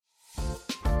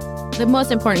The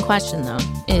most important question, though,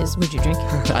 is would you drink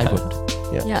it? I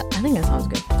would. Yeah, I think that sounds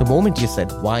good. The moment you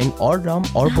said wine or rum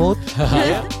or both,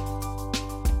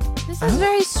 This is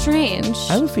very strange.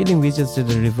 I have a feeling we just did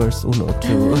a reverse Uno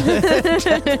too.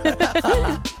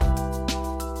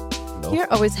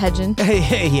 You're always hedging.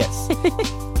 Yes.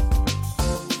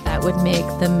 That would make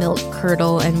the milk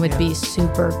curdle and would be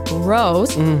super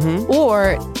gross.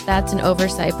 Or that's an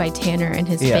oversight by Tanner and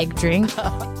his fake drink.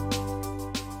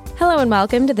 Hello and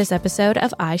welcome to this episode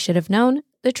of I Should Have Known,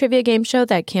 the trivia game show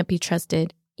that can't be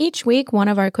trusted. Each week, one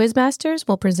of our quizmasters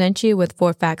will present you with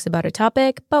 4 facts about a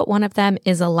topic, but one of them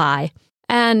is a lie.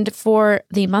 And for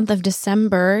the month of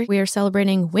December, we are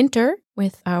celebrating winter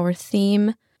with our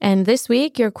theme. And this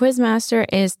week, your quizmaster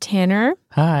is Tanner.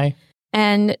 Hi.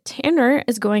 And Tanner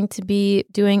is going to be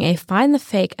doing a Find the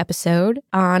Fake episode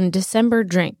on December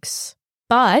drinks.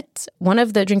 But one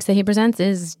of the drinks that he presents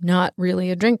is not really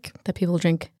a drink that people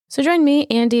drink. So join me,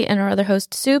 Andy, and our other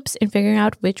host, Soups, in figuring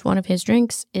out which one of his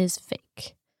drinks is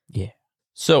fake. Yeah.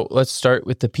 So let's start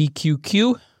with the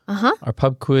PQQ. Our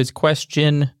pub quiz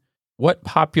question. What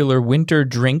popular winter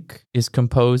drink is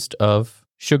composed of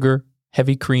sugar,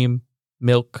 heavy cream,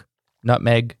 milk,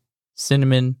 nutmeg,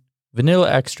 cinnamon, vanilla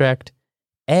extract,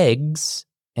 eggs,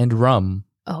 and rum?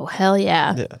 Oh, hell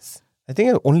yeah. Yes. I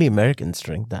think only Americans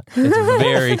drink that. It's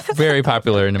very, very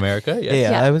popular in America. Yes.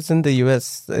 Yeah, I was in the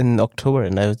US in October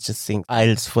and I was just seeing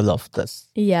aisles full of this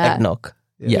Yeah. eggnog.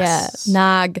 Yes. Yeah.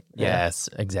 Nog. Yes,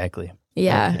 exactly.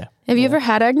 Yeah. Yeah. Have you ever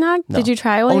had eggnog? No. Did you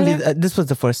try one? Only this was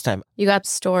the first time. You got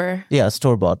store. Yeah,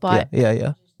 store-bought. Bought.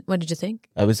 Yeah. What did you think?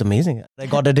 It was amazing. I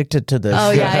got addicted to this.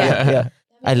 Oh, yeah. yeah.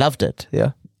 I loved it.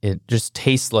 Yeah. It just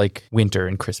tastes like winter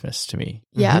and Christmas to me.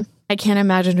 Yeah. I can't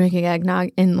imagine drinking eggnog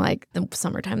in like the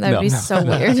summertime. That would be so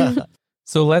weird.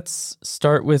 So let's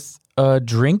start with a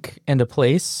drink and a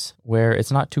place where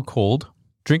it's not too cold.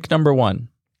 Drink number 1,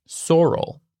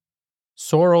 Sorrel.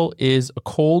 Sorrel is a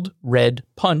cold red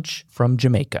punch from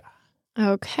Jamaica.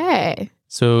 Okay.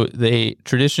 So they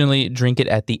traditionally drink it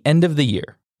at the end of the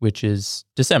year, which is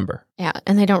December. Yeah.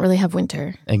 And they don't really have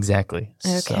winter. Exactly.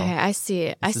 Okay. So I see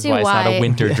it. I this is see why it's not a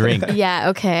winter drink. Yeah.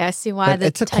 Okay. I see why But the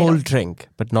it's a title. cold drink,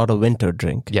 but not a winter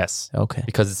drink. Yes, Okay.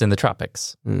 because it's in the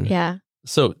tropics. Yeah.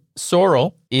 So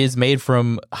sorrel is made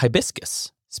from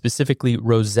hibiscus, specifically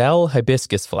roselle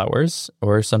hibiscus flowers,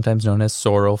 or sometimes known as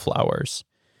sorrel flowers.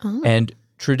 Oh. And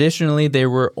traditionally, they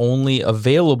were only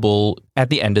available at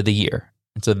the end of the year.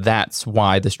 And so that's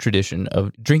why this tradition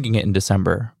of drinking it in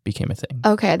December became a thing.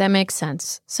 Okay. That makes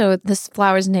sense. So this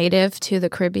flower is native to the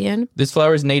Caribbean. This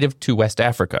flower is native to West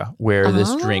Africa, where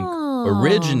this drink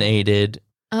originated,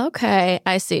 Okay.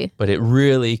 I see. but it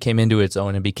really came into its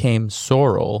own and became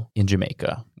sorrel in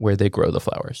Jamaica, where they grow the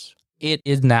flowers. It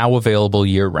is now available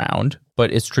year-round,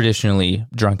 but it's traditionally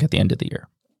drunk at the end of the year.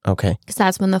 Okay. Because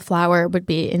that's when the flower would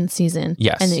be in season.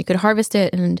 Yes. And then you could harvest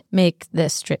it and make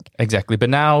this drink. Exactly. But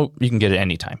now you can get it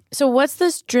anytime. So what's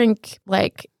this drink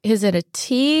like? Is it a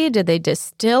tea? Did they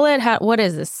distill it? What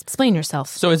is this? Explain yourself.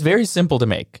 So it's very simple to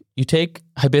make. You take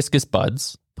hibiscus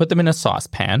buds, put them in a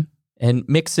saucepan, and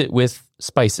mix it with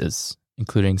spices,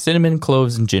 including cinnamon,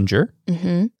 cloves, and ginger.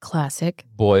 Classic.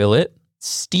 Boil it,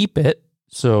 steep it,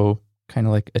 so kind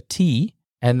of like a tea.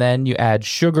 And then you add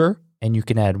sugar, and you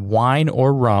can add wine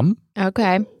or rum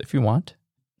Okay. if you want.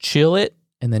 Chill it,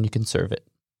 and then you can serve it.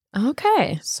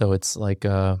 Okay. So it's like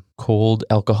a cold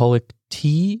alcoholic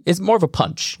tea. It's more of a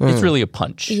punch. It's really a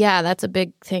punch. Yeah, that's a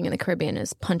big thing in the Caribbean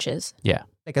is punches. Yeah.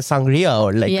 Like a sangria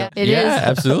or like Yeah, a, it is.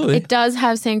 Absolutely. It does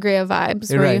have sangria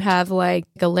vibes where you Right. have like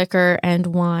a liquor and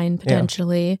wine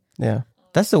potentially. yeah.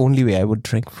 That's the only way I would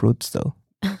drink fruits though.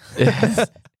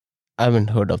 I haven't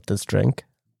heard of this drink.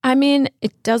 I mean,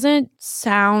 it doesn't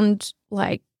sound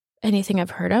like anything I've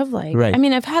heard of. Like, Right. I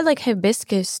mean, I've had like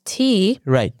hibiscus tea,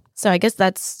 Right. so I guess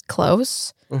that's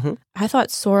close. Mhm. I thought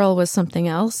sorrel was something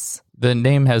else. The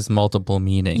name has multiple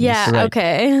meanings. Yeah, Right.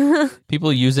 okay.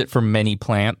 People use it for many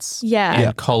plants Yeah.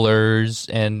 and colors,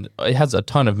 and it has a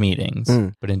ton of meanings.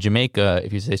 But in Jamaica,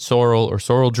 if you say sorrel or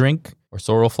sorrel drink or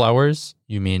sorrel flowers,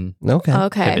 you mean Okay.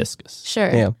 Okay. hibiscus. Sure.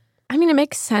 Yeah. I mean, it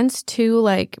makes sense too,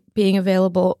 like being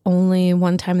available only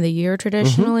one time of the year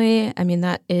traditionally. I mean,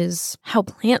 that is how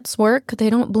plants work. They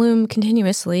don't bloom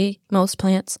continuously, most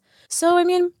plants. So, I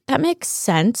mean, that makes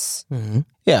sense.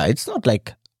 Yeah, it's not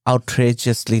like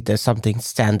outrageously there's something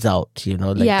stands out,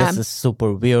 like Yeah. this is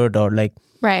super weird or like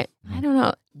Right. I don't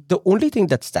know. the only thing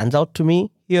that stands out to me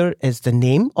here is the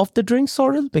name of the drink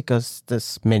sorrel because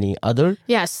there's many other.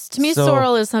 Yes. To me, So-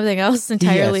 sorrel is something else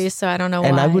entirely. Yes. So I don't know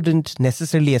And why. I wouldn't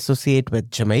necessarily associate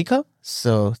with Jamaica.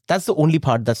 So that's the only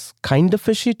part that's kind of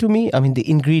fishy to me. I mean, the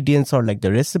ingredients or like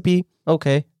the recipe,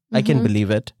 okay, I can believe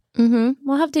it.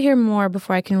 We'll have to hear more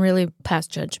before I can really pass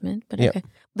judgment. But okay.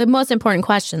 The most important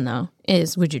question, though,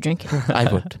 is would you drink it?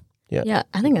 I would. Yeah,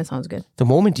 I think that sounds good. The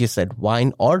moment you said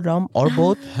wine or rum or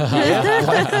both.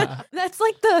 That's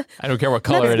like I don't care what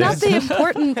color it is. That's not the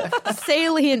important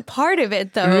salient part of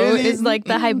it, though, really? Is like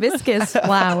the hibiscus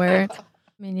flower. I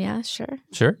mean, yeah, sure.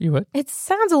 Sure, you would. It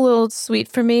sounds a little sweet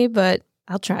for me, but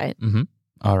I'll try it.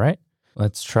 All right.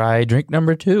 Let's try drink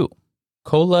number 2.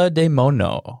 Cola de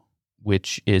Mono,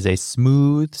 which is a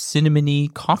smooth,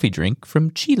 cinnamony coffee drink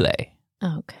from Chile.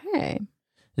 Okay.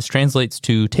 This translates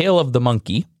to tail of the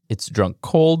monkey. It's drunk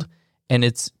cold, and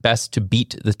it's best to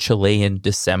beat the Chilean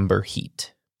December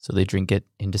heat. So they drink it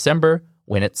in December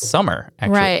when it's summer,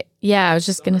 actually. Right. Yeah, I was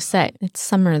just going to say, it's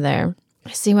summer there.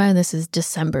 I see why this is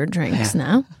December drinks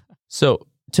now. So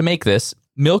to make this,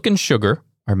 milk and sugar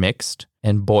are mixed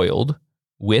and boiled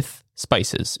with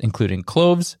spices, including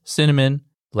cloves, cinnamon,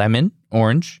 lemon,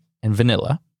 orange, and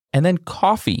vanilla. And then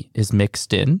coffee is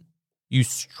mixed in. You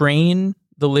strain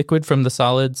the liquid from the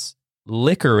solids.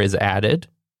 Liquor is added,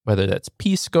 whether that's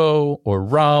pisco or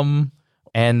rum.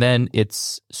 And then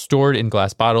it's stored in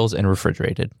glass bottles and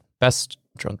refrigerated. Best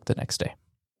drunk the next day.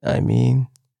 I mean,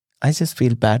 I just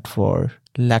feel bad for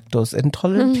lactose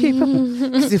intolerant people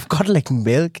because you've got like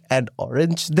milk and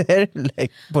orange there, like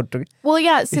put together. Well,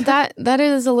 yeah. See, that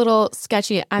is a little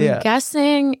sketchy. I'm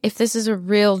guessing if this is a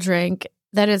real drink,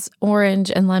 that is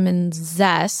orange and lemon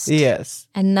zest. Yes.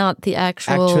 And not the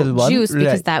actual one? juice,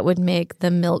 because Right. that would make the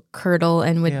milk curdle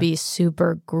and would be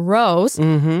super gross.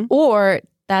 Mm-hmm. Or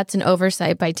that's an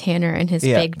oversight by Tanner and his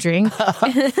fake drink.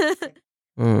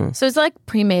 So it's like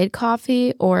pre-made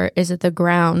coffee, or is it the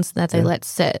grounds that they let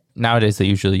sit? Nowadays, they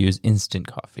usually use instant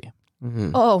coffee.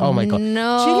 Mm-hmm. Oh my God.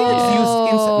 no. Chileans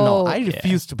use instant. No, I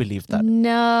refuse to believe that.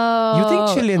 No. You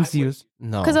think Chileans use?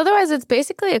 No. Because otherwise it's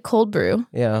basically a cold brew.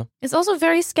 Yeah. It's also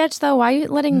very sketch though. Why are you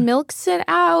letting milk sit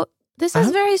out? This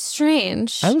is very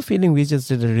strange. I have a feeling we just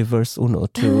did a reverse Uno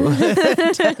too.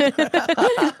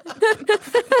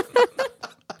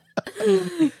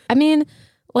 I mean,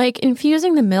 like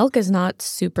infusing the milk is not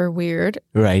super weird.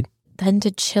 Right. Then to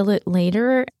chill it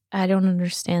later, I don't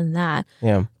understand that.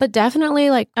 Yeah. But definitely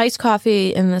like iced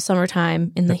coffee in the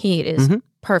summertime in the heat is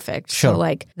perfect. Sure. So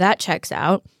like that checks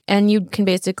out. And you can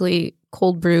basically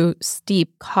cold brew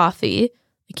steep coffee.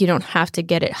 Like you don't have to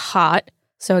get it hot.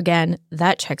 So again,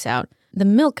 that checks out. The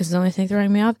milk is the only thing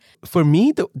throwing me off. For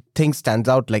me, the thing stands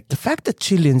out, like the fact that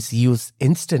Chileans use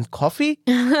instant coffee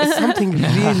is something really,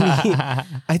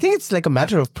 I think it's like a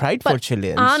matter of pride for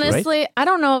Chileans, honestly, right? I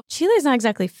don't know. Chile's not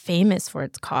exactly famous for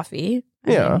its coffee.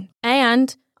 I Yeah. mean,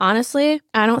 and honestly,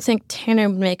 I don't think Tanner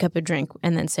would make up a drink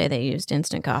and then say they used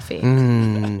instant coffee.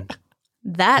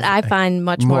 That I find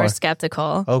much more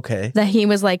skeptical. Okay. That he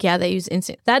was like, yeah, they use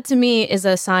instant. That to me is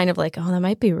a sign of like, oh, that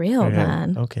might be real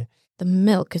then. Okay. The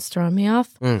milk is throwing me off.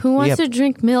 Who wants to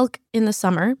drink milk in the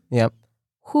summer? Yep.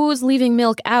 Who's leaving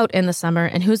milk out in the summer?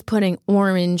 And who's putting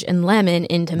orange and lemon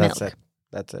into milk?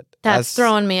 That's it. That's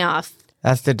throwing me off.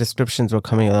 As the descriptions were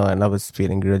coming along, I was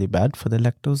feeling really bad for the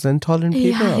lactose intolerant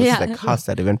people. I was like, how's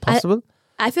that even possible?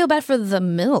 I feel bad for the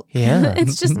milk. Yeah.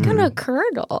 It's just going to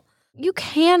curdle. You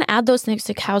can add those things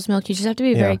to cow's milk. You just have to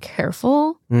be very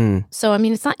careful. So, I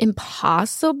mean, it's not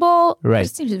impossible. Right. It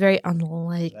just seems very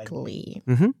unlikely.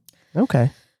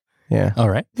 Okay. Yeah. All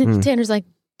right. Tanner's like,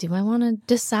 do I want to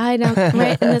decide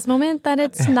right in this moment that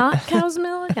it's not cow's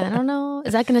milk? I don't know.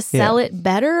 Is that going to sell it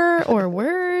better or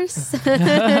worse?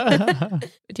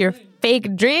 With your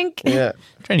fake drink? Yeah.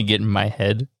 I'm trying to get in my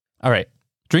head. All right.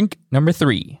 Drink number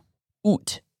 3.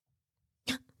 Oot.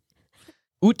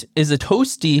 Oot is a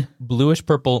toasty,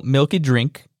 bluish-purple, milky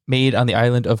drink made on the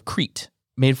island of Crete,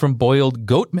 made from boiled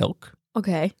goat milk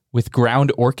Okay. with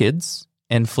ground orchids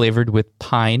and flavored with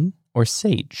pine or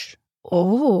sage.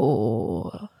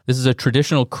 Oh. This is a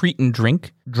traditional Cretan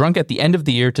drink drunk at the end of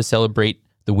the year to celebrate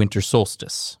the winter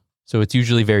solstice. So it's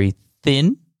usually very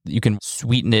thin. You can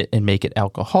sweeten it and make it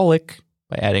alcoholic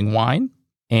by adding wine.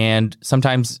 And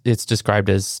sometimes it's described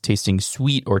as tasting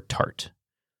sweet or tart.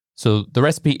 So the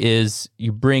recipe is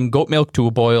you bring goat milk to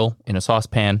a boil in a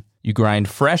saucepan. You grind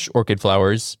fresh orchid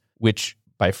flowers, which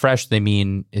by fresh, they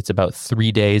mean it's about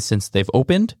 3 days since they've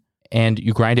opened. And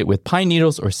you grind it with pine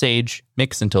needles or sage,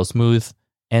 mix until smooth,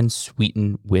 and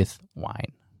sweeten with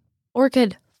wine.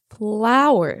 Orchid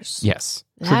flowers. Yes.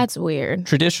 That's weird.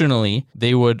 Traditionally,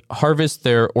 they would harvest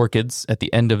their orchids at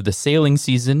the end of the sailing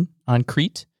season on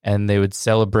Crete, and they would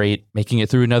celebrate making it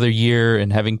through another year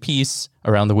and having peace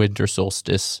around the winter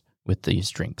solstice with these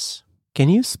drinks. Can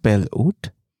you spell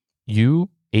oot?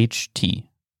 UHT.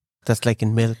 That's like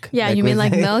in milk. Yeah, you mean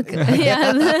like milk?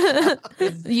 Yeah,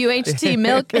 UHT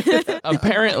milk.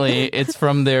 Apparently, it's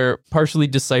from their partially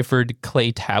deciphered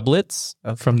clay tablets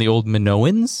from the old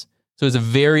Minoans. So it's a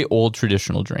very old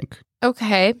traditional drink.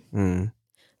 Okay.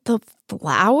 The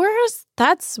flowers?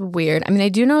 That's weird. I mean, I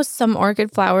do know some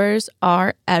orchid flowers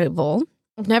are edible.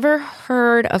 I've never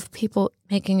heard of people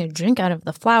making a drink out of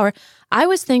the flower. I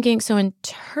was thinking, so in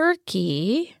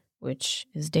Turkey, which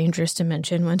is dangerous to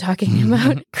mention when talking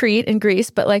about Crete and Greece,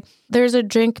 but like there's a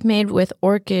drink made with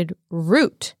orchid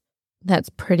root that's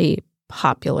pretty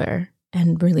popular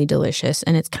and really delicious.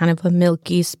 And it's kind of a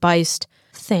milky, spiced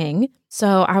thing.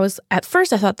 So at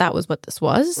first I thought that was what this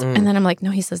was. And then I'm like,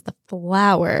 no, he says the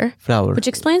flower. Flower. Which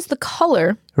explains the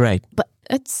color. Right. But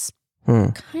it's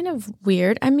kind of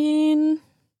weird. I mean,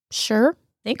 sure.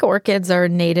 I think orchids are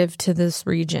native to this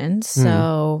region.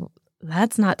 So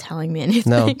that's not telling me anything.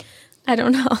 No. I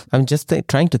don't know. I'm just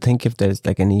trying to think if there's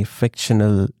like any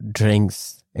fictional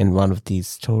drinks in one of these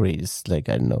stories. Like,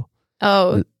 I don't know.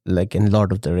 Oh. Like in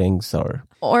Lord of the Rings or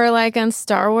like on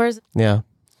Star Wars. Yeah.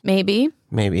 Maybe.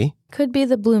 Could be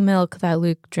the blue milk that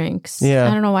Luke drinks. Yeah.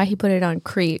 I don't know why he put it on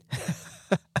Crete.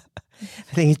 I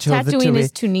think he chose Tatooine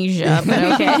is Tunisia, but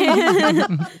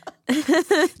okay.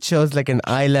 chose like an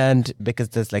island because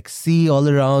there's like sea all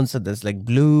around, so there's like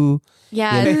blue.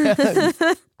 Yeah.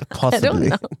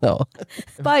 Possibly. I don't know. No.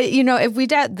 But, if we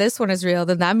doubt this one is real,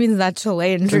 then that means that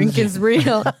Chilean drink is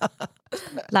real.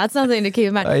 That's something to keep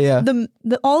in mind. Yeah.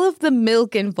 All of the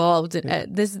milk involved in it.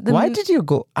 Why did you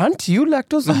go? Aren't you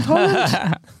lactose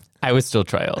intolerant? I would still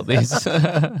try all these.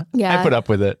 Yeah. I put up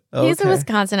with it. He's a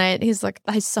Wisconsinite. He's like,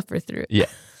 I suffer through it. Yeah.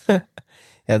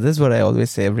 Yeah, this is what I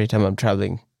always say every time I'm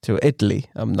traveling to Italy.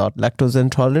 I'm not lactose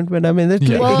intolerant when I'm in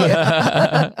Italy.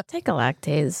 Well, take a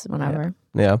lactase whenever.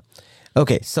 Yeah.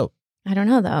 Okay, so. I don't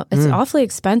know, though. It's awfully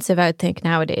expensive, I would think,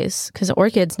 nowadays. Because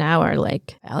orchids now are,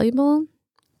 like, valuable.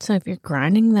 So if you're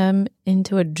grinding them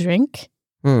into a drink.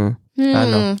 I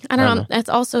don't know. It's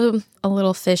also a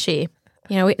little fishy.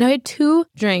 We had 2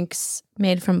 drinks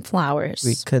made from flowers.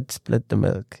 We could split the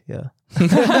milk, yeah.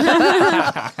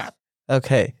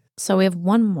 Okay. So we have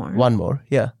one more. One more,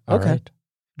 yeah. Okay. Right.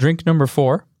 Drink number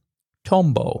 4,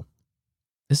 Tombo.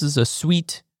 This is a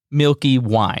sweet, milky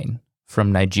wine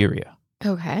from Nigeria.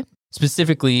 Okay.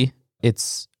 Specifically,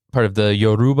 it's part of the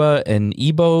Yoruba and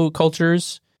Igbo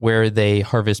cultures where they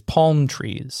harvest palm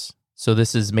trees. So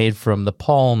this is made from the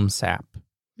palm sap.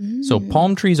 So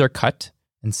palm trees are cut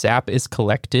and sap is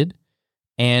collected.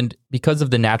 And because of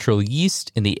the natural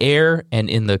yeast in the air and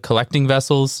in the collecting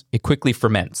vessels, it quickly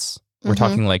ferments. We're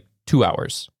talking like 2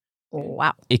 hours.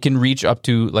 Wow. It can reach up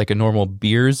to like a normal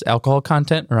beer's alcohol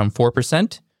content, around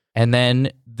 4%. And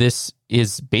then this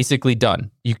is basically done.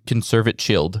 You can serve it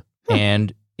chilled.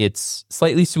 And it's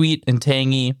slightly sweet and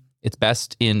tangy. It's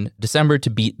best in December to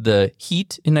beat the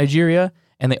heat in Nigeria.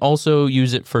 And they also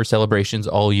use it for celebrations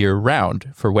all year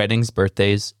round for weddings,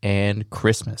 birthdays, and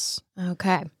Christmas.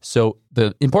 Okay. So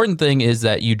the important thing is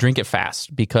that you drink it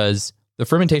fast because the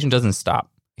fermentation doesn't stop.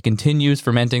 It continues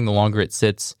fermenting the longer it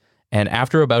sits. And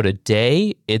after about a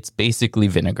day, it's basically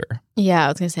vinegar. Yeah, I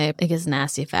was going to say it gets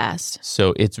nasty fast.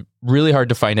 So it's really hard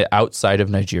to find it outside of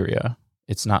Nigeria.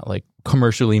 It's not like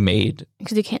commercially made.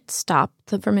 Because you can't stop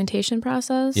the fermentation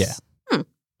process? Yeah.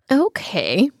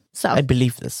 Okay. So I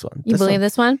believe this one. You believe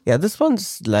this one? Yeah, this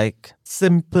one's like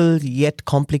simple yet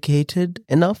complicated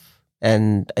enough.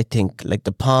 And I think like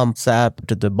the palm sap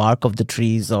to the bark of the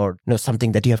trees or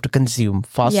something that you have to consume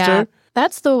faster. Yeah,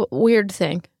 that's the weird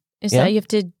thing is that you have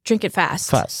to drink it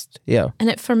fast. Fast, yeah. And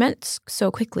it ferments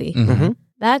so quickly.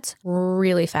 That's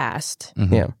really fast.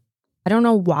 Yeah. I don't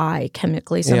know why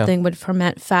chemically something would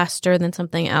ferment faster than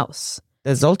something else.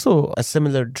 There's also a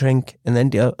similar drink in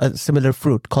India, a similar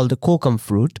fruit called the kokum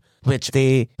fruit, which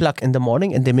they pluck in the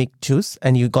morning and they make juice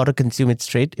and you got to consume it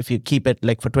straight. If you keep it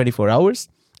like for 24 hours,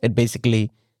 it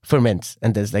basically ferments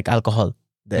and there's like alcohol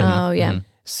there. Oh, yeah.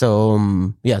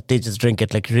 So, they just drink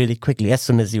it like really quickly as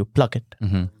soon as you pluck it.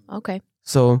 Okay.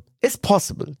 So it's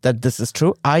possible that this is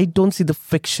true. I don't see the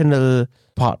fictional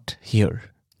part here.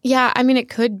 Yeah, I mean, it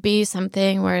could be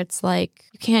something where it's like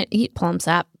you can't eat plum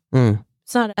sap.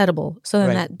 It's not edible.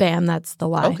 So then that's the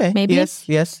lie. Okay. Maybe.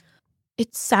 Yes.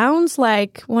 It sounds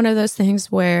like one of those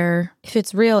things where if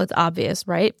it's real, it's obvious,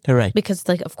 right? Right. Because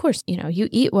like, of course, you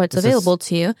eat what's available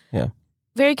to you. Yeah.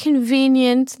 Very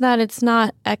convenient that it's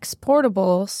not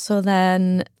exportable. So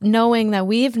then knowing that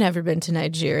we've never been to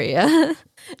Nigeria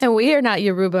and we are not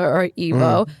Yoruba or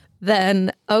Igbo,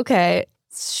 then okay,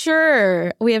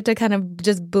 sure, we have to kind of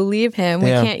just believe him. We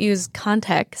can't use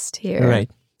context here.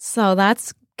 Right. So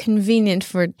that's convenient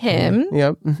for him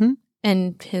Yeah.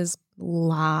 and his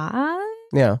lie.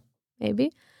 Yeah.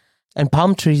 maybe. And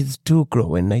palm trees do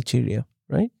grow in Nigeria,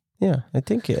 right? Yeah, I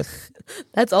think yes.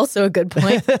 That's also a good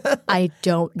point. I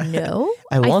don't know.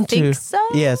 I think so.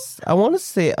 Yes, I want to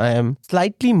say I am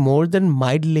slightly more than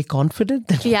mildly confident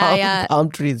that palm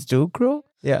trees do grow.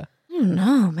 Yeah. I don't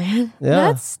know, man.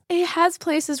 Yeah. It has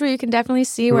places where you can definitely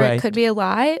see where it could be a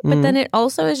lie, but then it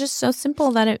also is just so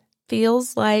simple that it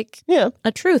feels like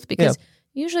a truth because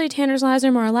usually Tanner's lies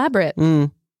are more elaborate.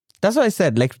 That's what I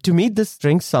said. Like, to me, this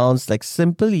drink sounds like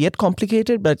simple yet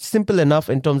complicated, but simple enough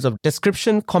in terms of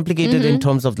description, complicated in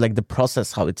terms of like the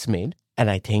process, how it's made. And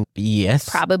I think, yes.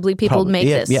 Probably people make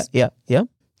this. Yeah.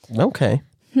 Okay.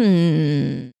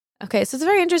 Okay, so it's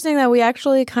very interesting that we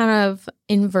actually kind of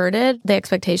inverted the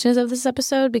expectations of this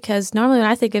episode because normally when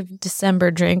I think of December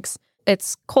drinks,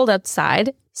 it's cold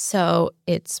outside, so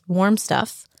it's warm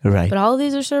stuff. Right. But all of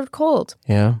these are served cold.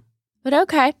 Yeah. But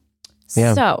okay.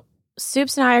 Yeah. So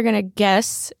Soups and I are going to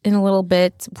guess in a little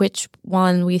bit which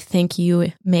one we think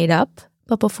you made up.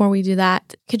 But before we do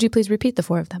that, could you please repeat the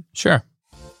 4 of them? Sure.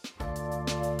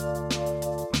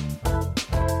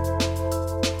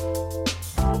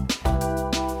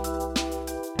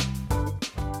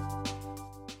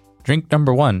 Drink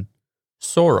number 1,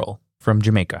 Sorrel from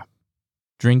Jamaica.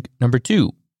 Drink number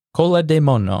 2, Cola de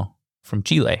Mono from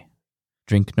Chile.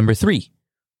 Drink number 3,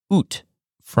 Oud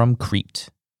from Crete.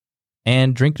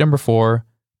 And drink number 4,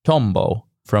 Tombo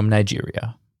from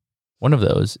Nigeria. One of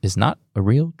those is not a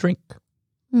real drink.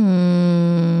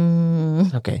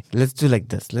 Okay, let's do like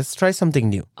this. Let's try something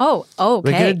new. Oh,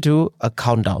 okay. We're going to do a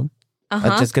countdown.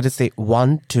 I'm just going to say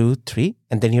 1, 2, 3,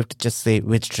 and then you have to just say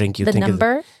which drink you think is... The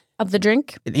number of the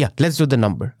drink? Yeah, let's do the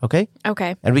number, okay?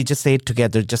 Okay. And we just say it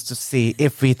together just to see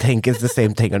if we think it's the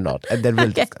same thing or not. And then we'll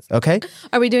discuss, okay?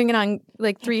 Are we doing it on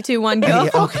like 3, 2, 1, go? Yeah,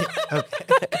 okay.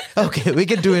 Okay, we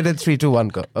can do it in 3, 2, 1,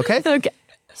 go, okay? Okay.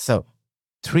 So,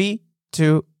 3,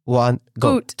 2, 1,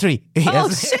 go. Oud. 3. Oh,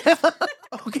 Yes. shit.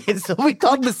 Okay, so we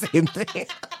thought the same thing.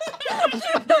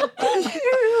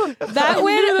 That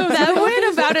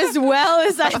went about as well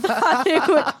as I thought it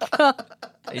would go.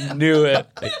 I knew it.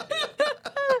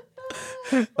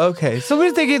 Okay, so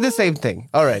we're thinking the same thing.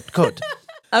 All right, good.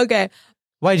 Okay.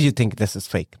 Why do you think this is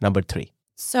fake? Number 3.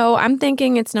 So I'm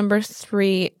thinking it's number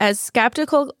 3. As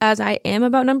skeptical as I am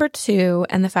about number 2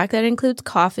 and the fact that it includes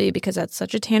coffee because that's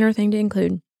such a Tanner thing to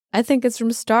include, I think it's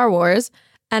from Star Wars.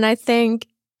 And I think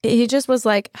he just was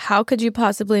like, how could you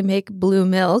possibly make blue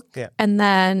milk? Yeah. And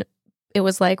then it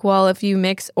was like, well, if you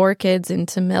mix orchids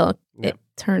into milk, it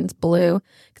turns blue.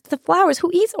 The flowers, who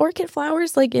eats orchid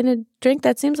flowers like in a drink?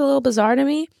 That seems a little bizarre to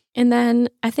me. And then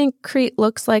I think Crete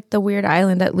looks like the weird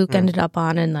island that Luke ended up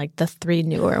on in like the 3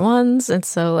 newer ones. And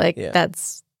so like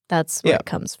that's where it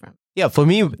comes from. Yeah, for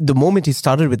me, the moment he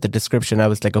started with the description, I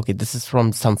was like, okay, this is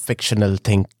from some fictional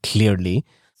thing, clearly.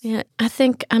 Yeah, I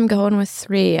think I'm going with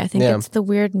 3. I think it's the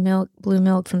weird milk, blue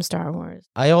milk from Star Wars.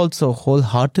 I also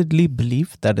wholeheartedly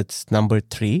believe that it's number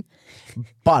 3.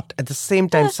 But at the same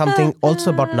time, something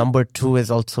also about number 2 is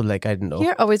also like, I don't know.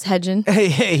 You're always hedging.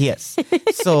 Yes.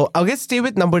 So I'll stay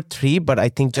with number 3, but I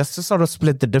think just to sort of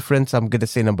split the difference, I'm going to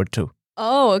say number 2.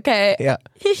 Oh, okay. Yeah.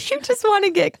 You just want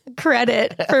to get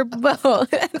credit for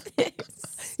both.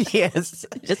 Yes.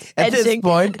 Just at this edging.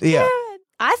 point, yeah.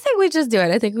 I think we just do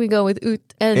it. I think we go with Oud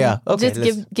and okay,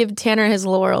 just give Tanner his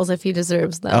laurels if he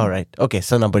deserves them. All right. Okay,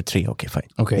 so number 3. Okay, fine.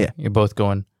 Okay, you're both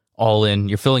going all in.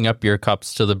 You're filling up your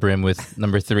cups to the brim with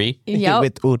number 3. Yep.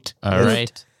 With Oud. All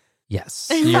right.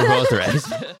 Yes, you're both right.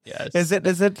 Yes. Is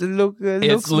it Luke?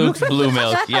 It's Luke's blue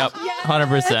milk. Yep,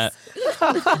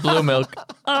 100%. Blue milk.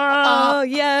 Oh,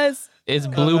 yes. It's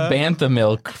blue bantha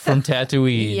milk from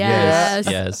Tatooine. Yes.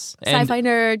 Yes. Sci-fi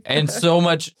nerd. And so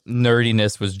much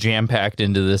nerdiness was jam-packed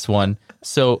into this one.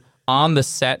 So on the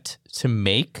set to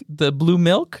make the blue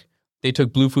milk, they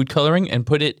took blue food coloring and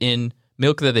put it in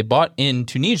milk that they bought in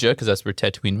Tunisia, because that's where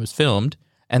Tatooine was filmed.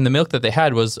 And the milk that they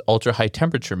had was ultra-high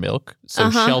temperature milk,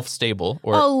 so shelf-stable.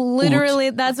 Literally,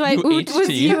 that's why Oud was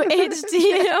UHT.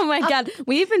 UHT. Oh my God.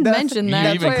 We even mentioned that.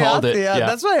 You even called it. Yeah, Yeah.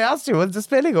 that's why I asked you, what's the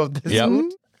spelling of this? Yep.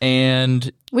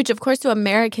 And Which, of course, to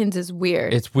Americans is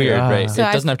weird. it's weird, Yeah. right? So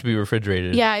it doesn't have to be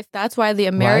refrigerated. Yeah, that's why the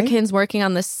Americans working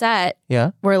on the set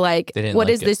Yeah. were like, They didn't what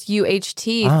like is it. this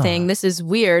UHT thing? This is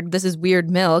weird. This is weird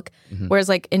milk. Whereas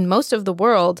like in most of the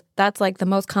world, that's like the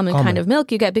most common kind of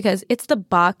milk you get because it's the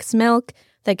box milk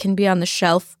that can be on the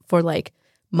shelf for like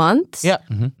months. Yeah.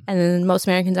 And then most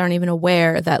Americans aren't even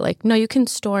aware that like, no, you can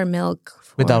store milk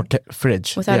Without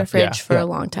fridge. without Yeah. a fridge for Yeah. a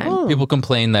long time. People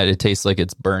complain that it tastes like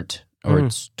it's burnt or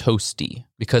it's toasty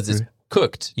because it's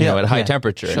cooked, you know, at high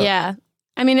temperature. Yeah.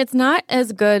 I mean, it's not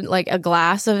as good. Like a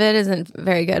glass of it isn't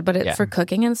very good, but for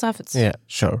cooking and stuff, it's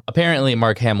sure. Apparently,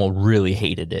 Mark Hamill really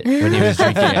hated it when he was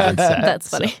drinking it on set. That's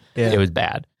funny. So it was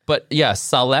bad. But yeah,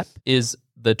 salep is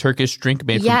the Turkish drink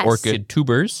made from orchid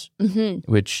tubers,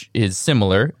 which is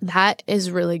similar. That is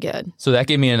really good. So that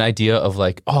gave me an idea of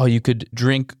like, oh, you could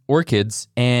drink orchids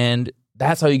and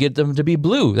that's how you get them to be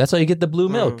blue. That's how you get the blue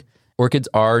milk. Orchids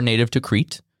are native to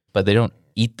Crete, but they don't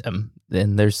eat them.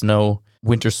 Then there's no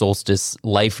winter solstice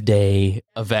life day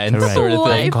event sort of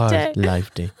thing.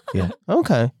 Life day. Yeah.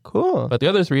 Okay, cool. But the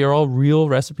other three are all real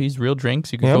recipes, real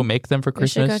drinks. You can go make them for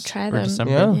Christmas. We should go try or them.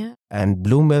 December. Yeah. And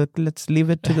blue milk, let's leave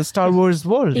it to the Star Wars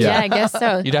world. Yeah, I guess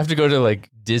so. You'd have to go to like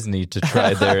Disney to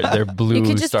try their blue you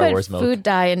could just Star put Wars milk. food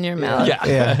dye in your mouth.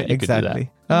 Yeah, you exactly.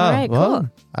 All right, cool.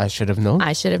 I should have known.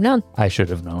 I should have known. I should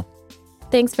have known.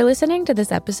 Thanks for listening to this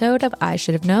episode of I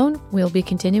Should Have Known. We'll be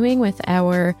continuing with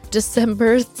our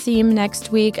December theme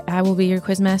next week. I will be your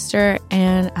quizmaster,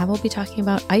 and I will be talking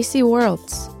about icy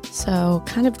worlds. So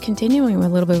kind of continuing a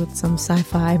little bit with some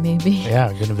sci-fi maybe. Yeah,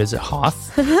 we're going to visit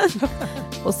Hoth.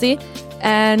 We'll see.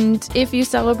 And if you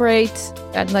celebrate,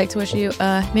 I'd like to wish you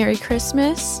a Merry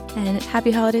Christmas and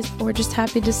Happy Holidays or just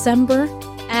Happy December.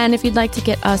 And if you'd like to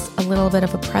get us a little bit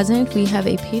of a present, we have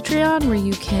a Patreon where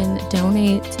you can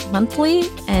donate monthly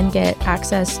and get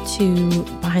access to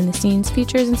behind the scenes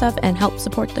features and stuff and help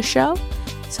support the show.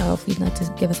 So if you'd like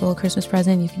to give us a little Christmas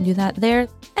present, you can do that there.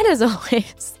 And as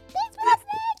always,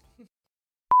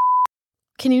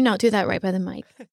 can you not do that right by the mic?